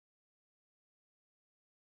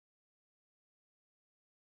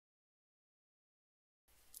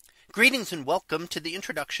Greetings and welcome to the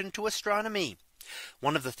introduction to astronomy.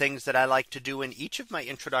 One of the things that I like to do in each of my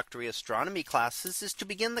introductory astronomy classes is to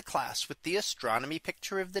begin the class with the astronomy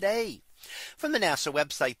picture of the day from the NASA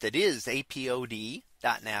website, that is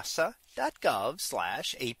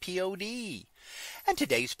apod.nasa.gov/apod. And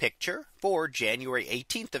today's picture for January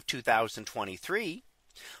 18th of 2023.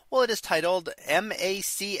 Well, it is titled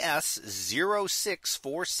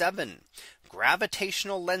MACS0647.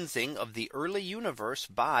 Gravitational lensing of the early universe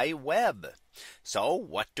by Webb. So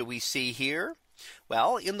what do we see here?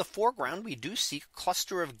 Well, in the foreground, we do see a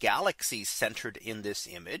cluster of galaxies centered in this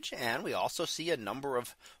image. And we also see a number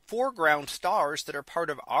of foreground stars that are part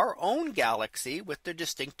of our own galaxy with their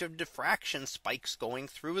distinctive diffraction spikes going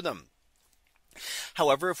through them.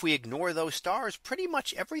 However, if we ignore those stars, pretty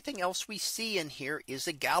much everything else we see in here is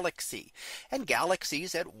a galaxy, and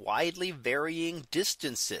galaxies at widely varying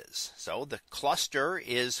distances. So the cluster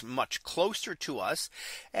is much closer to us,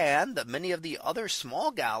 and many of the other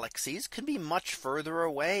small galaxies can be much further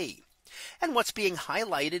away. And what's being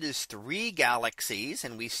highlighted is three galaxies,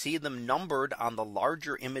 and we see them numbered on the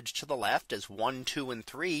larger image to the left as 1, 2, and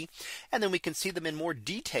 3. And then we can see them in more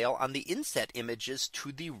detail on the inset images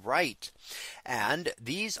to the right. And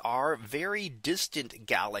these are very distant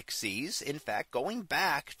galaxies, in fact, going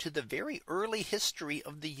back to the very early history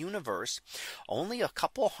of the universe, only a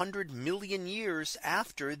couple 100 million years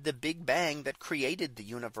after the Big Bang that created the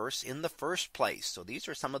universe in the first place. So these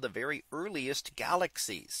are some of the very earliest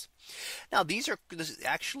galaxies. Now, these are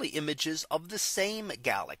actually images of the same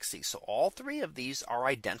galaxy. So all three of these are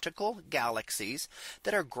identical galaxies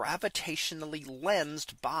that are gravitationally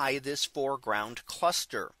lensed by this foreground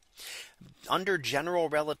cluster. Under general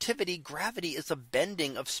relativity, gravity is a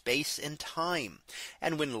bending of space and time.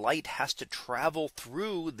 And when light has to travel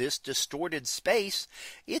through this distorted space,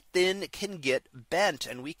 it then can get bent,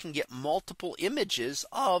 and we can get multiple images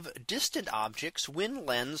of distant objects when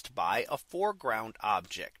lensed by a foreground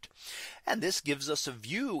object. And this gives us a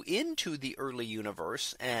view into the early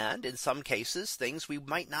universe, and in some cases things we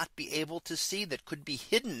might not be able to see that could be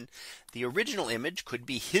hidden. The original image could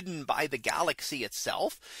be hidden by the galaxy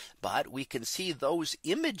itself, but we can see those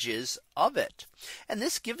images of it. And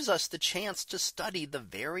this gives us the chance to study the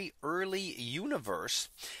very early universe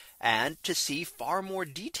and to see far more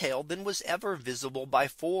detail than was ever visible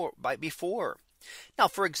before. Now,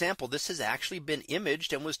 for example, this has actually been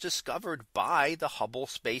imaged and was discovered by the Hubble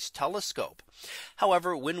Space Telescope.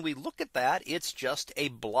 However, when we look at that, it's just a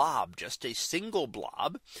blob, just a single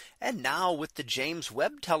blob. And now with the James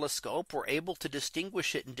Webb Telescope, we're able to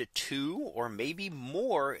distinguish it into two or maybe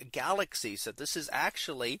more galaxies. So this is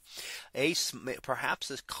actually perhaps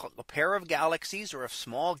a pair of galaxies or a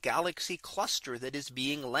small galaxy cluster that is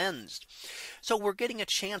being lensed. So we're getting a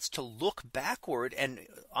chance to look backward and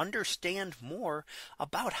understand more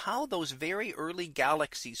about how those very early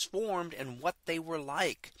galaxies formed and what they were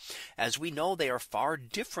like. As we know, they are far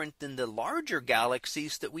different than the larger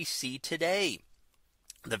galaxies that we see today.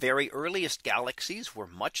 The very earliest galaxies were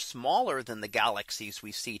much smaller than the galaxies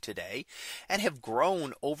we see today, and have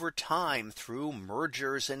grown over time through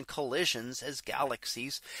mergers and collisions as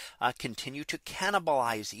galaxies continue to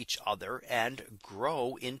cannibalize each other and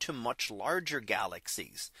grow into much larger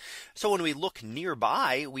galaxies. So when we look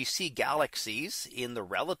nearby, we see galaxies in the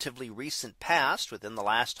relatively recent past, within the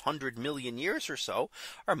last 100 million years or so,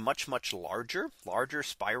 are much larger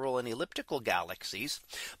spiral and elliptical galaxies.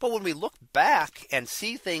 But when we look back and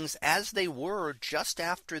see things as they were just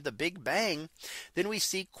after the Big Bang, then we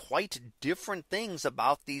see quite different things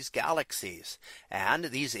about these galaxies. And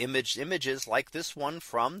these images like this one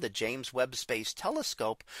from the James Webb Space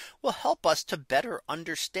Telescope will help us to better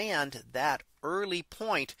understand that early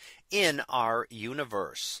point in our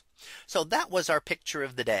universe. So that was our picture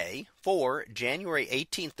of the day for January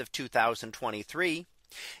 18th of 2023.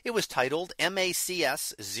 It was titled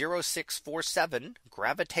MACS0647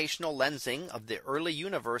 Gravitational Lensing of the Early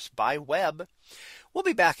Universe by Webb. We'll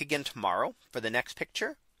be back again tomorrow for the next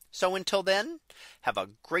picture. So until then, have a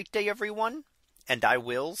great day, everyone, and I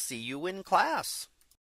will see you in class.